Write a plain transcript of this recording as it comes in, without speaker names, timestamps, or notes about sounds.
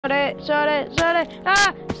Sorry.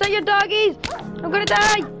 Ah, set your doggies. I'm gonna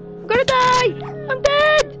die. I'm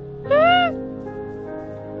dead. Ah.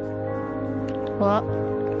 What?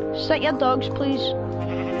 Set your dogs, please.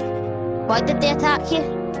 Why did they attack you?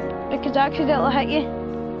 Because I accidentally hit you.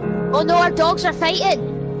 Oh no, our dogs are fighting.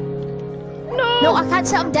 No, I can't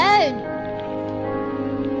set them down.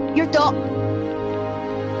 Your dog.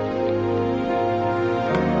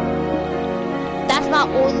 That's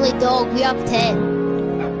my only dog. We have 10.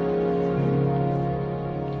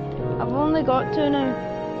 I've only got 2 now.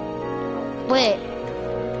 Wait,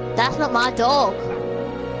 that's not my dog.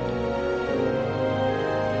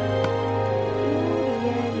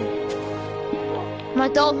 My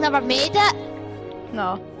dog never made it?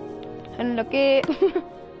 No. And look at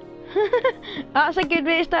that's a good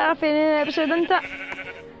way to start off any episode, isn't it?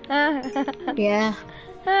 Yeah.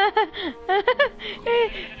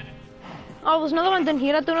 Oh, there's another one down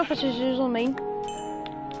here. I don't know if it's usually mine.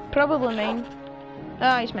 Probably mine.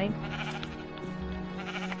 Ah, it's mine.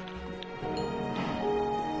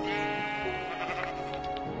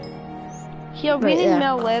 Here, we need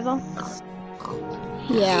more leather.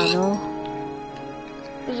 Yeah, I know.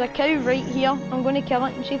 There's a cow right here. I'm going to kill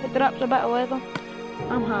it and see if it drops a bit of leather.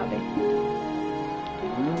 I'm happy.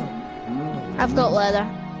 I've got leather.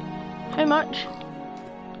 How much?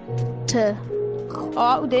 2. Oh,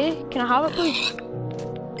 that'll do. Can I have it, please?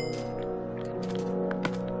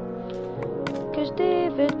 Cause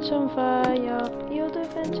David's on fire. Your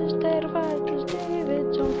defense is terrified. Cause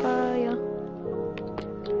David's on fire.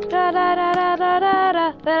 Da da da da da da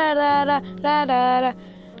da da da da da da.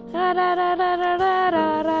 Da da da da da da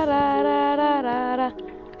da da da da da.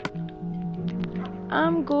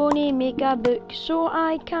 I'm gonna make a book so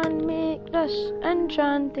I can make this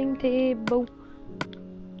enchanting table.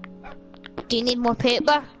 Do you need more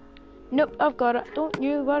paper? Nope, I've got it. Don't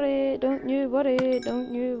you worry, don't you worry,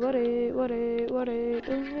 don't you worry, don't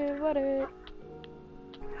you worry.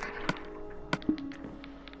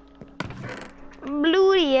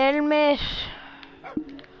 Bloody hell, mate.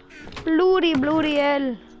 Bloody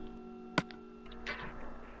hell.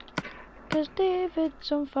 Cause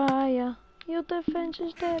David's on fire. Your defense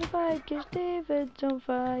is terrified. Cause David's on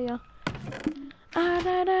fire. Ah,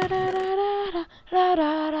 da da da da da da da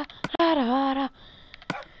da da da da.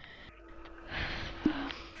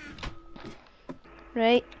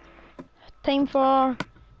 Right. Time for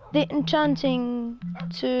the enchanting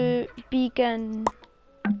to begin.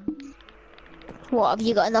 What, have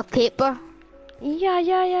you got enough paper? Yeah.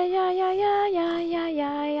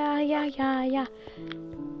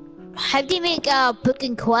 How do you make a book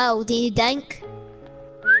and quill? Do you think?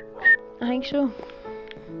 I think so.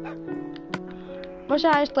 What's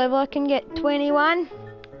the highest level I can get? 21?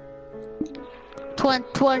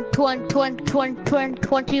 21?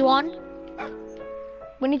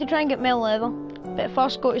 We need to try and get more level. But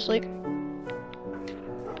first go to sleep.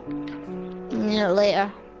 Yeah,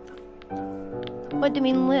 later. What do you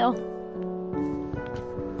mean later?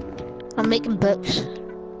 I'm making books.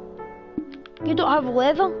 You don't have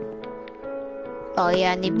leather? Oh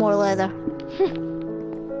yeah, I need more leather.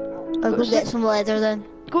 I'll go get some leather then.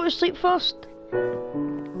 Go to sleep first.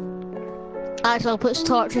 Actually, I'll put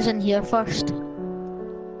torches in here first.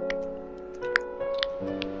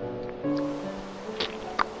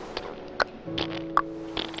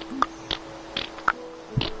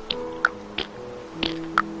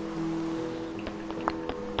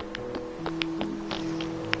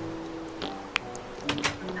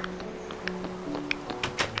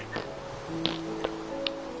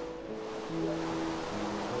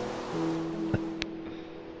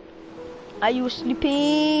 Are you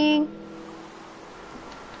sleeping?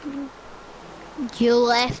 You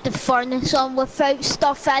left the furnace on without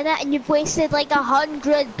stuff in it and you've wasted like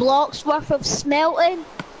 100 blocks worth of smelting?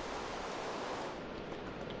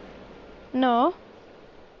 No.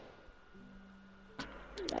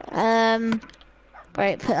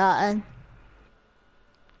 Right, put that in.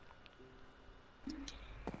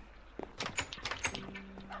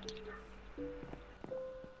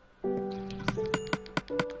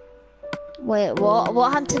 Wait,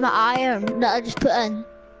 what happened to my iron that I just put in?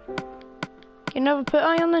 You never put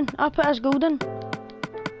iron in? I put as gold in.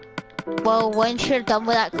 Well, once you're done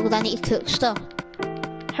with that gold, I need to cook stuff.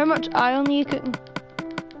 How much iron are you cooking?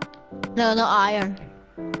 No, not iron.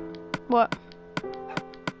 What?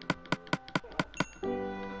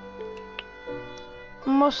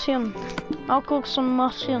 Mushroom. I'll cook some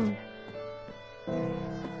mushroom.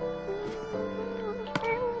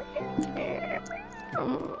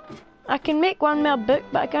 I can make one more book,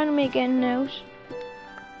 but I can't make anything else.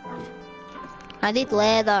 I need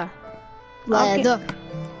leather. Leather.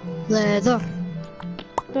 Leather.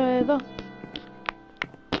 Weather.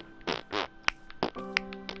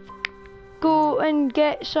 Go and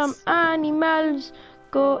get some animals.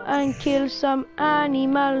 Go and kill some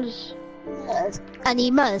animals.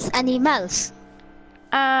 Animals, animals.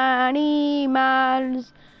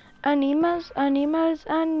 Animals. Animals, animals,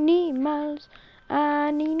 animals.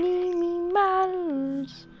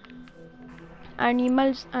 Animals.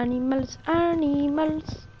 Animals, animals,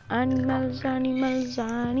 animals. Animals, animals,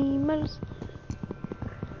 animals.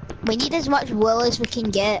 We need as much wool as we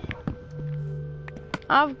can get.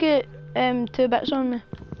 I've got 2 bits on me.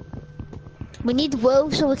 We need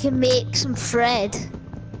wool so we can make some thread.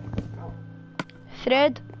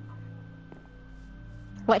 Thread?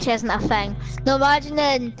 Which isn't a thing. No, imagine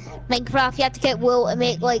in Minecraft you had to get wool to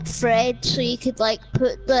make like thread so you could like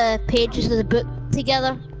put the pages of the book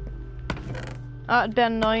together. That'd be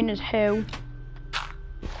annoying as hell.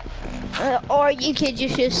 Or you could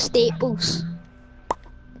just use staples.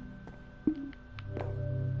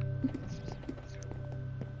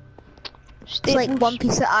 It's like one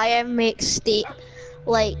piece of iron makes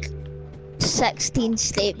like 16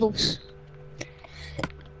 staples.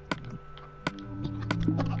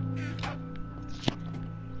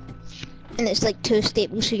 And it's like 2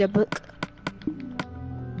 staples for your book.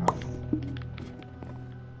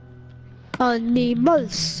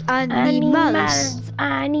 Animals, animals.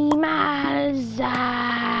 Animals.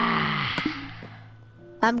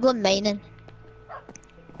 I'm going mining.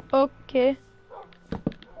 Okay.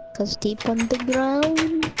 Cause deep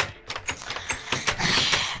underground.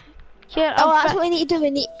 Here, Oh, that's what we need to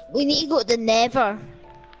do. We need to go to the Nether.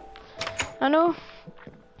 I know.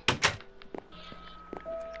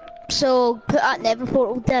 So put that Nether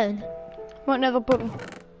portal down. What Nether portal?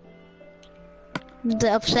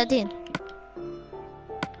 The obsidian.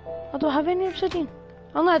 I don't have any obsidian.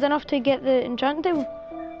 I only had enough to get the enchant table.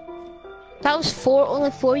 That was 4.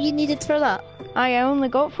 Only 4 you needed for that. I only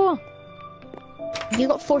got 4. You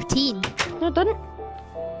got 14. No, I didn't.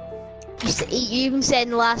 You even said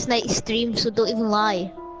in last night's stream, so don't even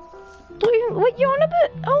lie. What you on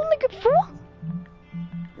about? I only got 4.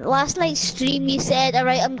 Last night's stream you said,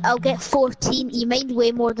 alright, I'll get 14. You mined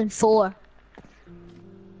way more than 4.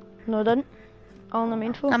 No, I didn't. I only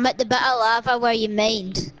mined 4. I'm at the bit of lava where you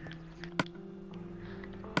mined.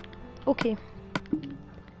 Okay.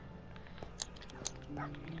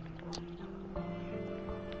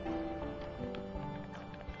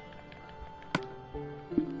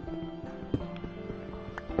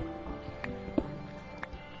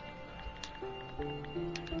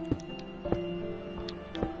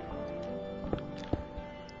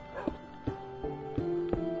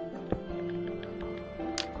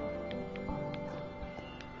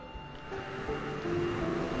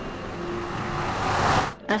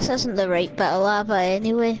 This isn't the right bit of lava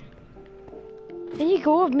anyway. There you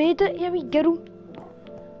go, I've made it, you wee girl.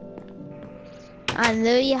 I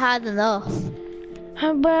knew you had enough.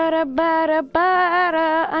 I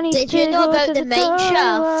need Did to you know go about to the mine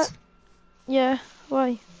shaft? Yeah,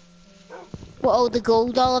 why? What, all the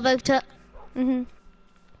gold all about it? Mhm.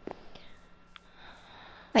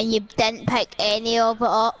 And you didn't pick any of it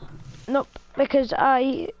up? Nope, because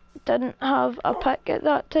I didn't have a pick at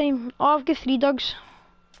that time. Oh, I've got 3 dogs.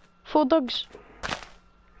 4 dogs.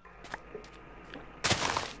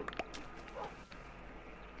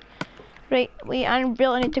 Right, wait, I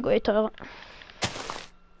really need to go to the toilet.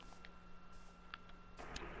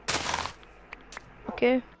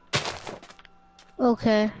 Okay.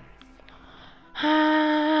 Okay.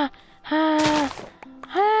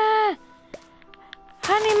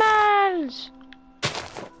 Animals!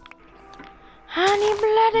 Honey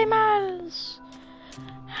blood animals!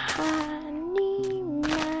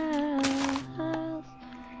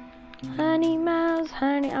 Animals,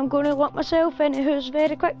 honey. I'm gonna lock myself in the house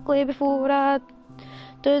very quickly before I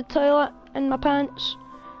do the toilet in my pants.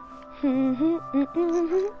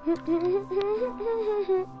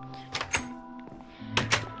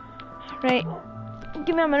 Right,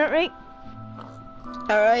 give me a minute, right?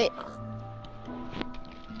 Alright.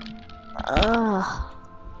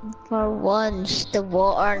 For once, the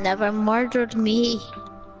water never murdered me.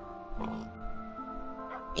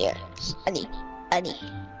 Yes, I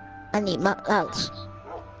need my house.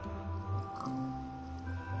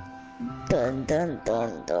 Dun dun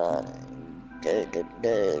dun dun. Dun dun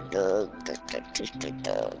dun dun dun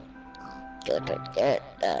dun. Get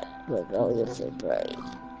that rebellious brain.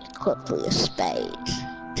 Equip for your spade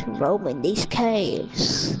to roam in these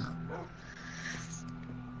caves.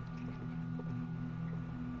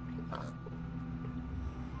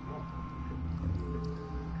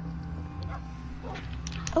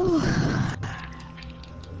 Oh.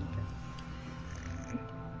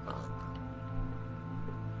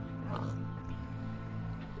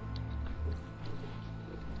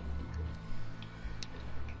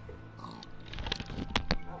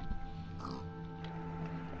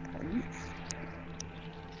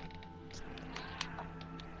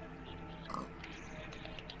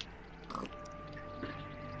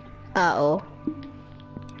 Uh-oh.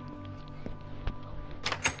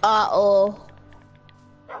 Uh-oh.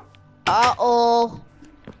 Uh-oh.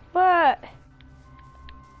 What?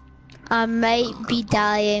 I might be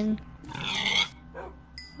dying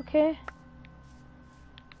Okay.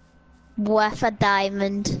 with a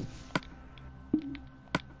diamond.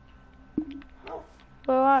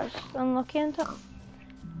 Well, that's unlucky, isn't it?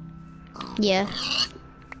 Yeah.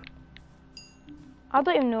 I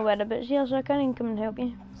don't even know where the bit's here, so I can't even come and help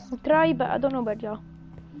you. I'll try, but I don't know where you are.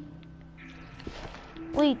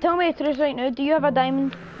 Lee, tell me the truth right now. Do you have a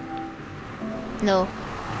diamond? No.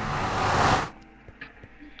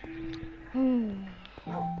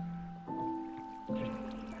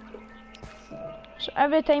 So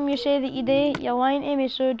every time you say that you do, you're lying to me,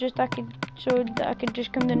 so that I could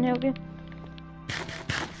just come down and help you.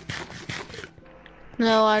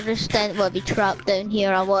 No, I just didn't want to be trapped down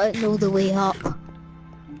here. I want to know the way up.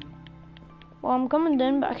 Well, I'm coming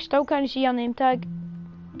down, but I still can't see your name tag.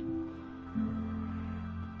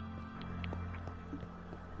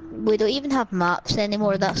 We don't even have maps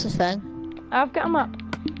anymore, that's the thing. I've got a map.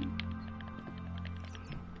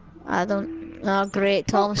 I don't... Oh, great.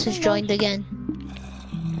 Thomas has joined again.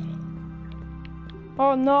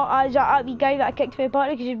 Oh no, is that wee guy that I kicked for the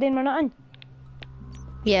party because you've done my nothing?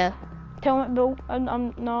 Yeah. Tell him, Bill.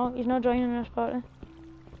 No, he's not joining this party.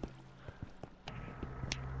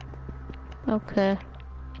 Okay.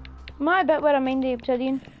 Am I a bit where I mind the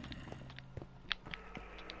obsidian?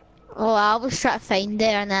 Oh, I was trying to find it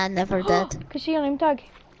and I never did. Can you see your name tag?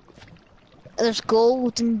 There's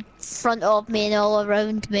gold in front of me and all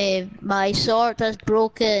around me. My sword is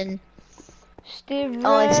broken. Steve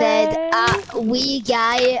Oh, it said, Ray. wee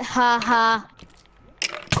guy, haha.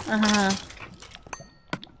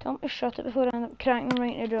 Tell him to shut it before I end up cracking him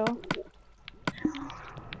right in the jaw.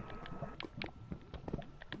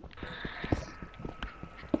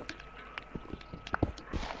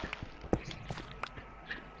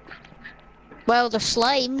 Well, the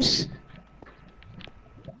slimes.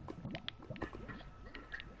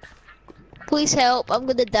 Please help, I'm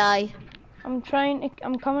gonna die. I'm coming,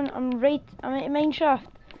 I'm at the mine shaft.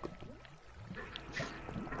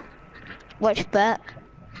 Which bit?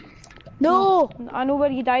 No! I know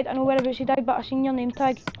where you died, I know whereabouts you died, but I seen your name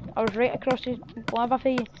tag. I was right across the lava for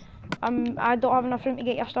you. I don't have enough room to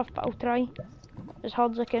get your stuff, but I'll try. As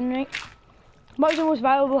hard as I can, right? What's the most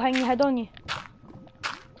valuable thing you had on you?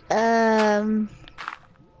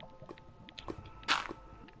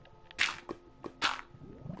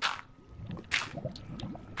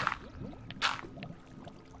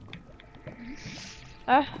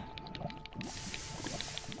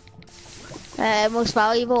 Most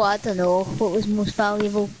valuable, I don't know. What was most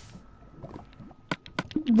valuable?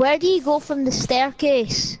 Where do you go from the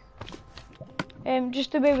staircase?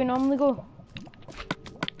 Just the way we normally go.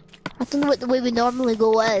 I don't know what the way we normally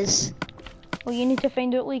go is. Well, you need to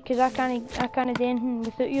find out, Lee, because I can't do anything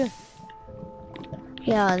without you.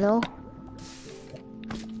 Yeah, I know.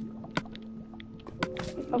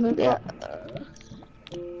 Yeah.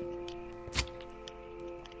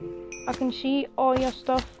 I can see all your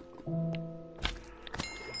stuff.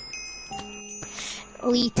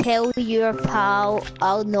 Lee, tell your pal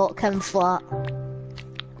I'll knock him flat.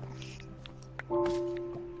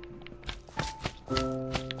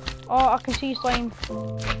 Oh, I can see slime.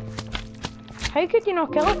 How could you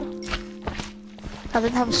not kill it? I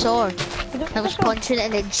didn't have a sword. I was punching it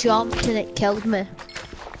and it jumped and it killed me.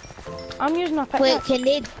 I'm using a pickaxe.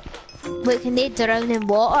 Can they drown in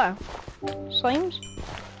water? Slimes?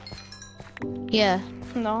 Yeah.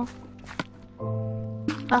 No.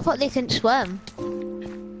 I thought they couldn't swim.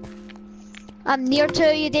 I'm near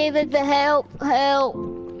to you, David, but help. I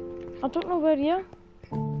don't know where you are.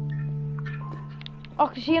 Oh,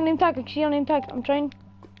 I can see your name tag, I'm trying.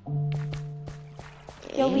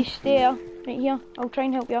 You'll be stay right here. I'll try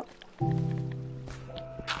and help you up.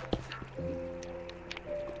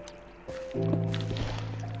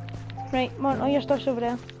 Right, come on, all your stuff's over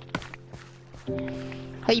there.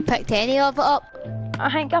 Have you picked any of it up?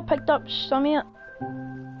 I think I picked up some of it.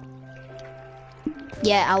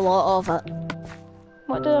 Yeah, a lot of it.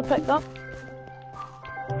 What did I pick up?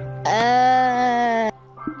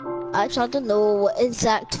 Actually, I don't know what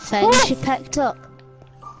exact thing she picked up.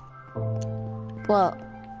 What?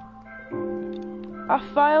 A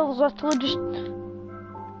file's literally just...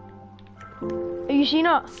 Are you seeing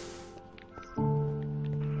it?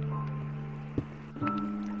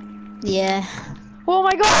 Yeah. Oh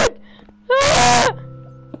my god! Ah!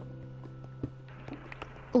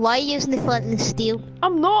 Why are you using the flint and steel?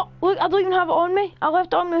 I'm not. Look, I don't even have it on me. I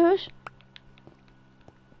left it on my house.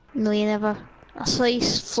 No, you never. I saw you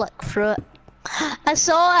flick through it. I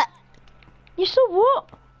saw it! You saw what?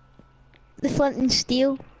 The flint and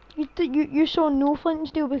steel. You saw no flint and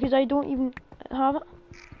steel because I don't even have it.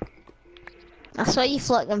 I saw you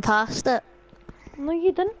flicking past it. No,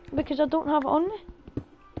 you didn't because I don't have it on me.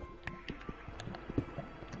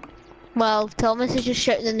 Well, Thomas is just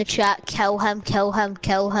shouting in the chat, kill him, kill him,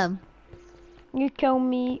 kill him. You kill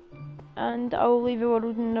me, and I'll leave the world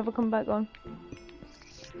and never come back on.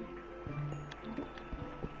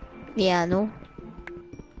 Yeah, I know.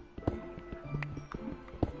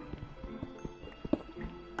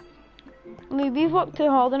 Lee, we've worked too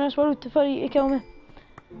hard in this world for you to kill me.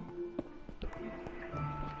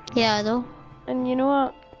 Yeah, I know. And you know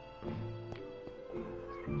what?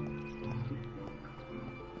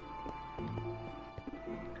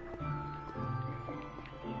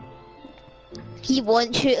 He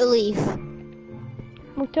wants you to leave.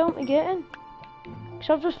 Well, tell him to get in. Cause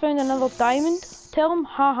I've just found another diamond. Tell him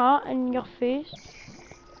haha in your face.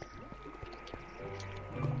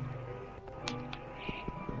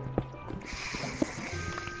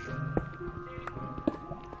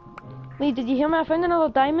 Lee, did you hear me? I found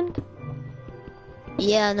another diamond.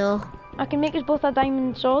 Yeah, I know. I can make us both a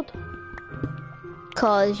diamond sword.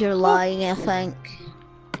 Cause you're lying, I think.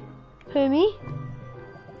 Who, me?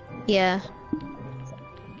 Yeah.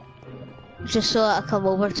 Just so that I come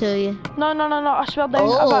over to you. No, I swear down,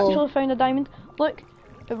 I've Oh. actually found a diamond. Look,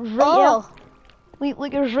 it was right here.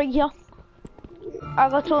 Look, it was right here. I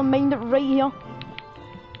literally mined it right here.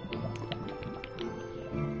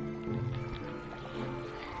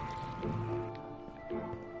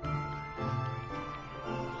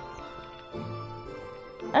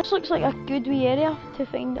 This looks like a good wee area to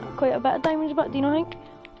find quite a bit of diamonds, but do you not think?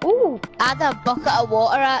 Ooh! Add a bucket of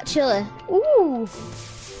water, actually. Ooh!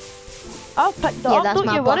 I'll pick that Yeah, up, that's don't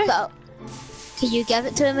my you worry. bucket. Can you give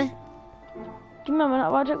it to me? Give me a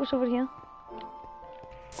minute, Magic, what's over here?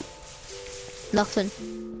 Nothing.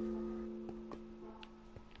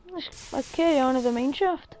 Let's carry on to the mine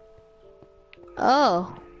shaft.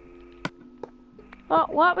 Oh. Oh,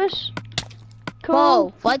 lapis. Cool.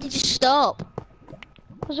 Whoa, why did you stop?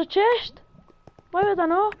 There's a chest. Why would I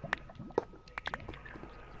know?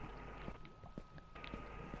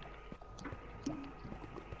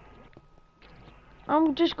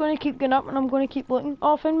 I'm just going to keep going up and I'm going to keep looking.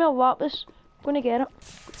 Oh, I found me a lapis. I'm going to get it.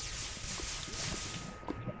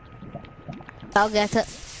 I'll get it.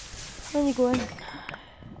 Where are you going?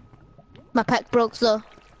 My pick broke though.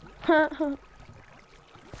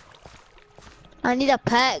 I need a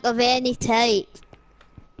pick of any type.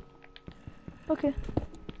 Okay.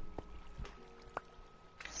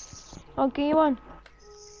 I'll give you one.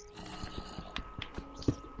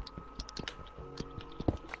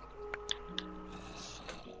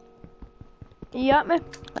 You at me?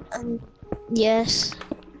 Yes.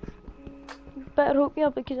 Better hope you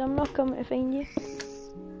are because I'm not coming to find you.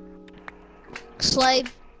 Slime.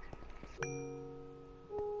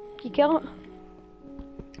 You kill it?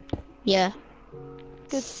 Yeah.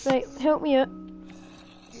 Good. Right, help me out.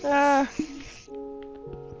 Ah.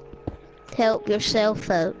 Help yourself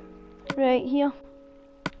out. Right, here.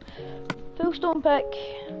 Full stone pick.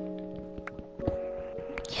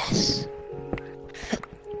 Yes.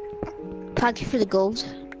 Thank you for the gold.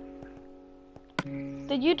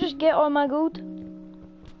 Did you just get all my gold?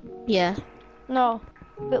 Yeah. No.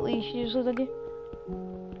 At least usually did you?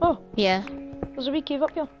 Oh, Yeah. there's a wee cave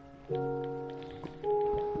up here.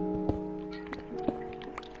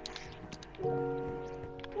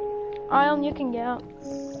 Iron you can get.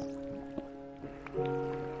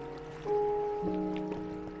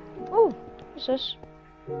 Oh, what's this?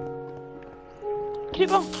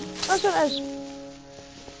 Creeper! That's what it is!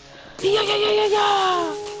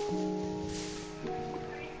 Yeah!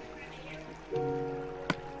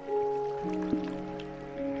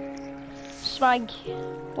 Swag.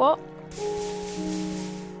 What?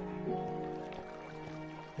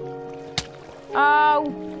 Ow!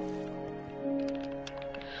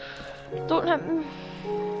 Don't hit me.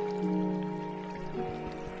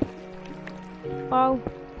 Wow.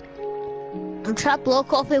 I'm trying to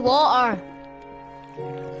block off the water.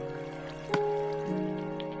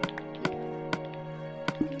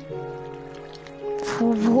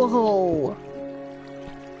 Whoa.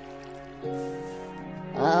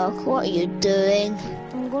 What are you doing?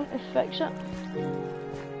 I'm going to fix it.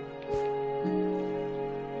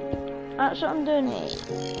 That's what I'm doing.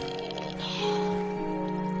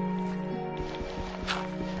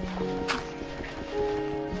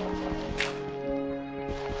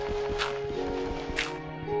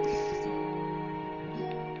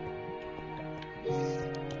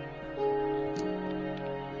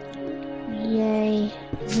 Yay.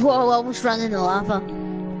 Whoa, I almost ran in the lava.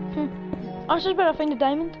 This is where I find a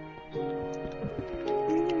diamond.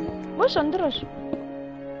 What's under us?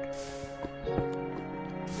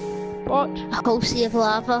 Watch. A whole sea of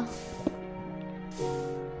lava.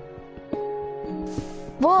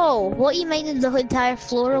 Whoa, what are you mining the entire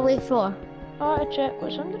floor away for? I had to check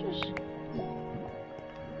what's under us.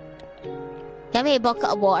 Give me a bucket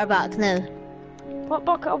of water back now. What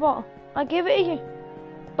bucket of water? I gave it to you.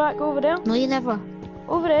 Back over there. No, you never.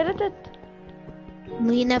 Over there I did.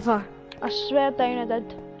 No, you never. I swear down I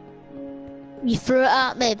did. You threw it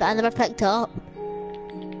at me, but I never picked it up.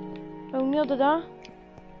 Well, near did I.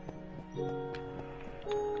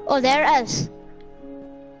 Oh, there it is.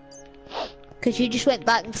 Because you just went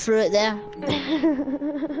back and threw it there.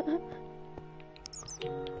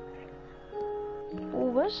 Oh,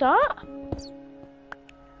 what's that?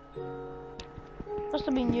 Must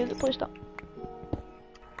have been you that placed that.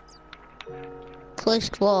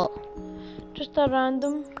 Placed what? Just a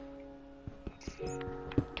random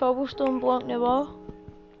cobblestone block in the wall.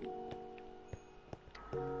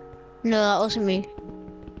 No, that wasn't me.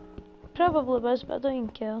 Probably was, but I don't even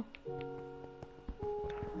care.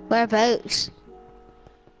 Whereabouts?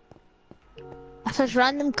 If there's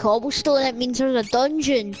random cobblestone, it means there's a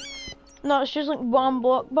dungeon. No, it's just like one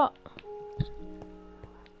block, but...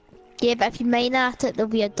 Yeah, but if you mine at it, there'll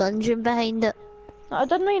be a dungeon behind it. No, I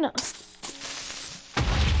did mine it.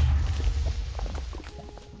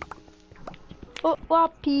 Oh,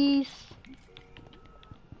 lapis.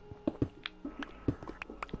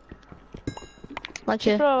 Watch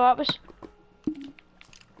you. Throw a lapis.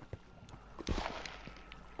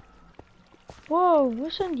 Whoa,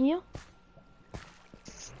 what's in here?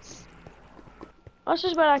 This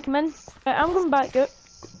is where I come in. Right, I'm going back out.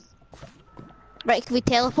 Right, can we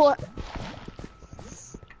teleport?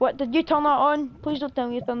 What, did you turn that on? Please don't tell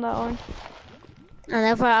me you turned that on.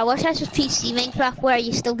 I wish this was PC Minecraft where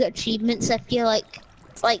you still get achievements if you like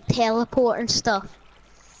teleport and stuff.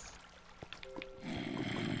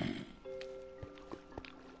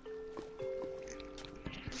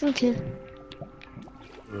 Okay.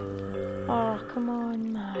 Oh, come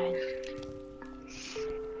on, man.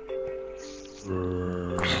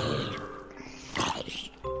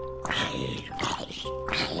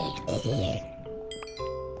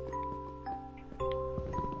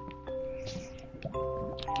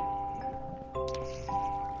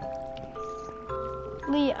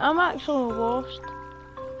 Lee, I'm actually lost.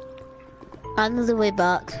 I know the way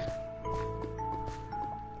back.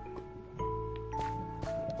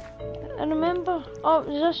 I remember. Oh,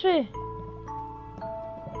 it's this way.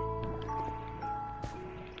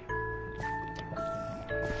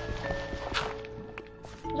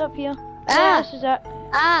 It's up here. Ah! Yeah, this is it.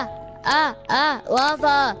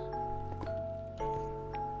 Lava!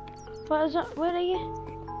 What is it? Where are you?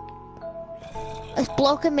 It's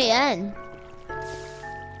blocking me in.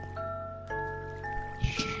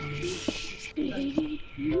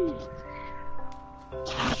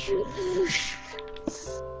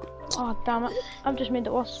 Oh, damn it. I've just made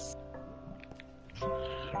it worse.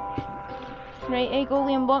 Right, I go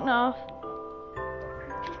Liam, block that off.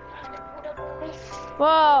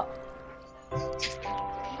 What?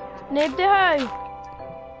 Need the how?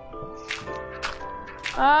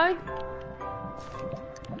 Aye.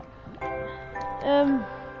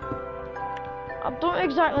 I don't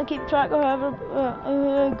exactly keep track of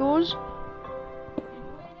how it goes.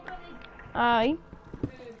 Aye.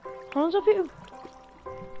 Hands up you.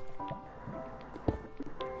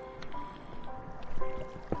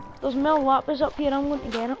 There's more lapis up here, I'm going to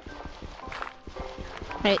get it.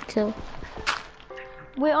 Right, cool.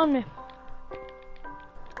 Wait on me.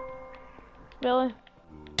 Really?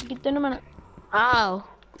 Get down a minute. Ow.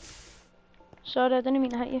 Sorry, I didn't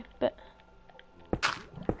mean to hit you, but...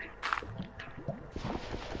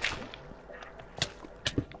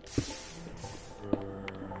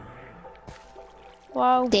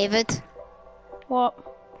 Wow. David. What?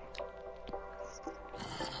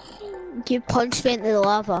 You punched me into the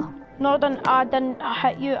lava. No, I didn't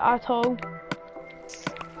hit you at all.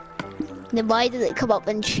 Then why did it come up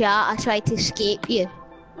in chat? I tried to escape you.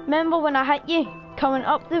 Remember when I hit you? Coming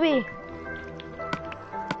up the way?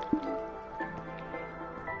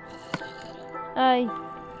 Aye.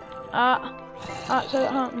 That's how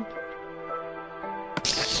it happened.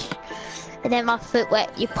 And then my foot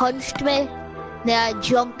went, you punched me. Then I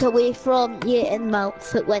jumped away from you and my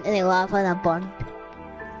foot went in the lava and I burned.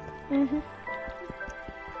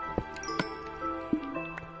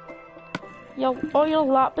 All your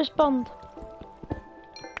lapis burned.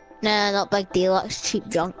 Nah, not big deal, that's cheap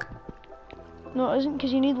junk. No, it isn't,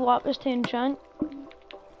 because you need lapis to enchant.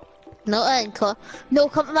 No,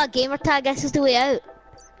 come to my gamer tag, this is the way out.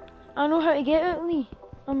 I know how to get out, Lee.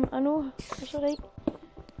 I know. It's alright.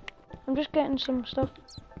 I'm just getting some stuff.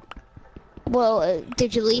 Well,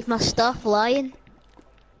 did you leave my stuff lying?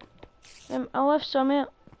 I left some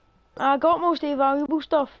out. I got most of the valuable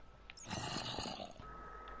stuff.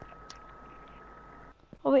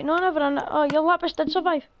 Oh wait, no, never. Oh, your lapis did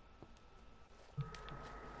survive.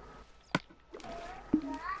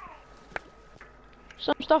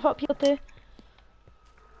 Some stuff up here too.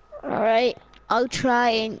 Alright, I'll try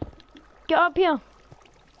and... Get up here.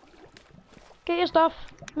 Get your stuff.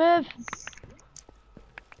 Move.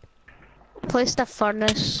 place the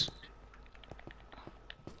furnace.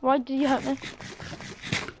 Why did you hit me?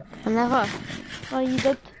 I never. Oh, you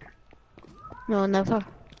did. No, never.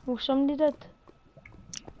 Well, somebody did.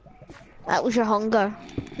 That was your hunger.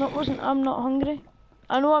 No, it wasn't. I'm not hungry.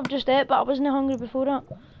 I know I've just ate, but I wasn't hungry before that.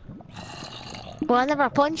 Well, I never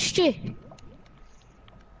punched you.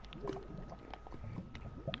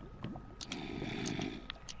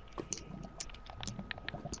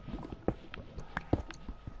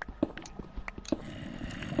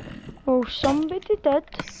 Oh, somebody did.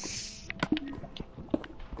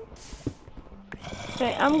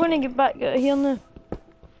 Right, I'm gonna get back out of here now.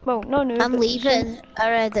 Well, no, no. I'm leaving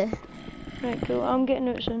already. Right, cool. I'm getting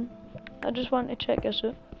out soon. I just want to check this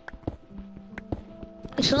out.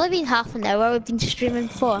 It's only been half an hour we've been streaming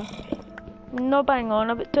for. No, bang on,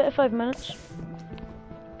 about 25 minutes.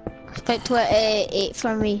 It's about 28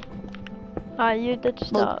 for me. Ah, you did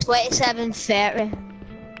start. Well,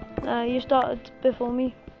 27:30. You started before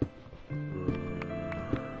me.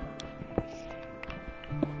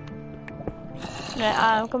 Right,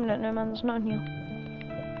 I'm coming out now, man. There's nothing here.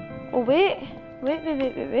 Oh, wait. Wait.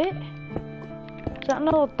 Is that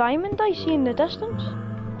another diamond I see in the distance?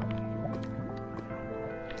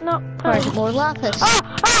 No. Or is it more lapis?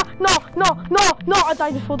 No! I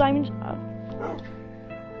died with 4 diamonds.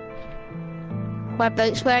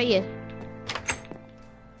 Whereabouts were you?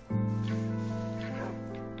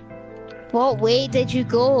 What way did you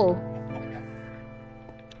go?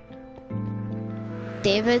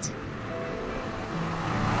 David?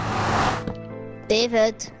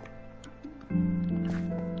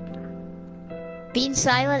 Being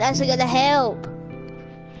silent isn't gonna help.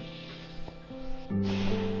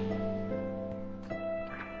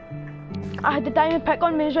 I had the diamond pick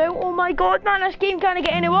on me as well. Oh my god, man, this game can't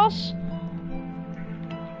get any worse.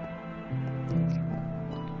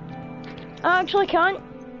 I actually can't.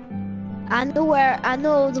 I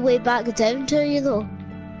know the way back down to you though.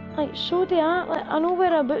 Like, so do I. Like, I know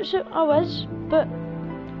whereabouts I was, but...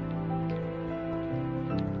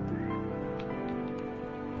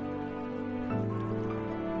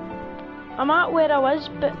 I'm at where I was,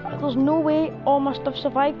 but there's no way all my stuff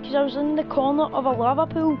survived because I was in the corner of a lava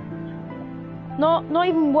pool. Not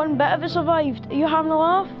even one bit of it survived. Are you having a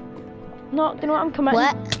laugh? No, do you know what I'm committing?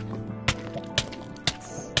 What?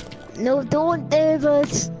 No, don't, David.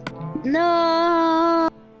 No.